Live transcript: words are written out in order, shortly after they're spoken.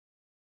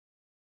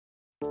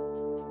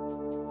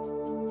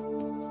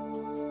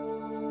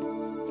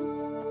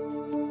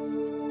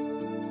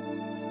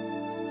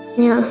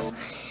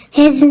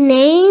His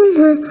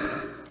name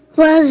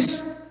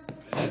was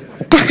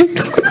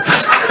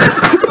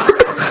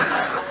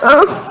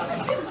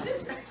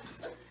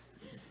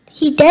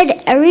He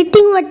did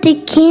everything what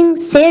the king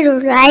said,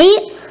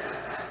 right?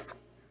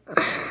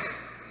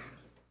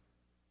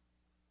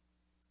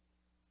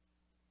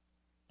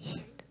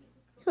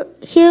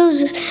 He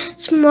was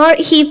smart.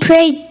 He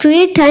prayed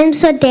 3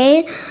 times a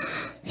day.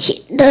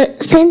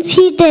 Since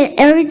he did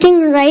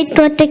everything right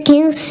what the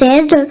king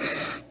said,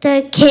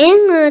 the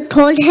king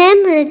told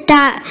him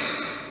that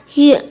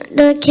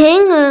the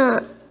king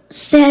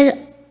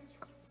said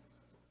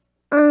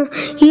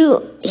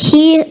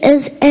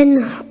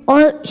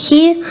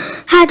he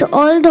had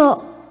all the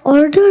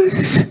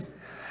orders.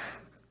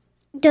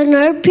 The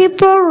North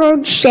people were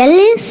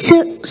jealous,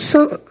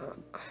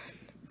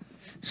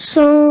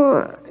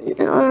 so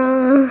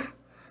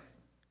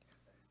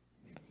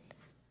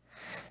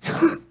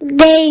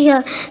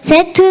they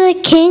said to the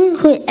king,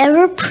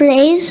 whoever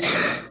prays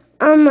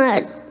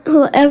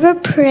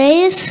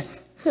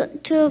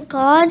to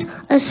God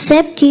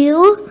except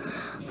you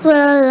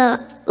will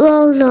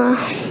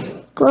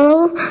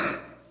go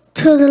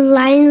to the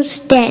lion's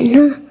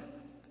den.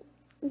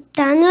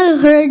 Daniel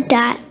heard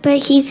that, but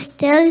he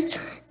still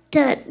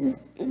did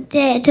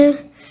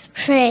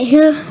pray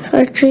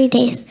for 3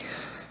 days.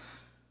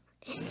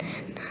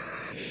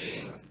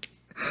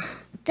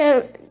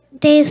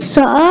 They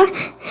saw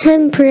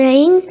him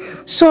praying,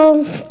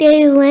 so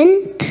they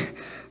went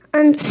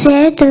and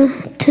said to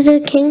the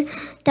king,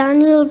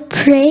 Daniel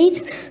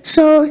prayed.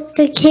 So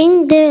the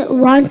king didn't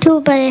want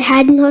to, but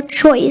had no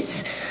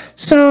choice.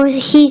 So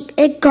he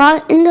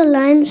got in the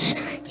lion's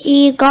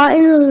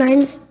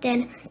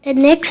den. The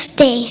next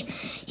day,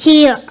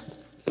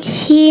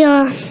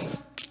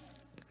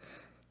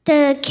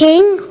 the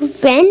king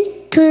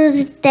went to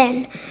the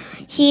den.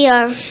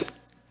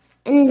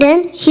 And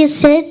then he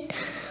said,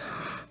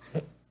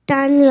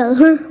 Daniel,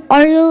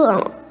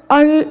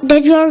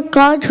 did your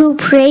God who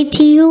prayed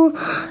to you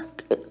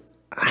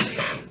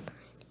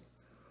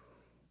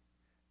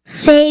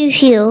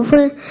save you?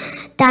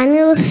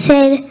 Daniel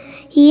said,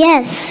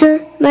 yes,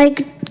 my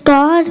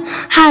God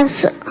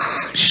has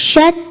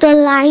shut the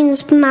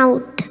lion's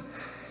mouth.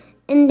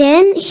 And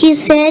then he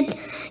said,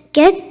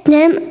 get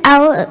Daniel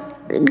out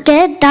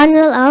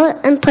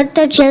and put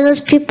the jealous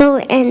people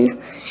in.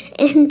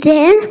 And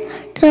then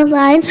the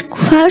lions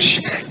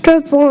crushed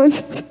their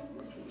bones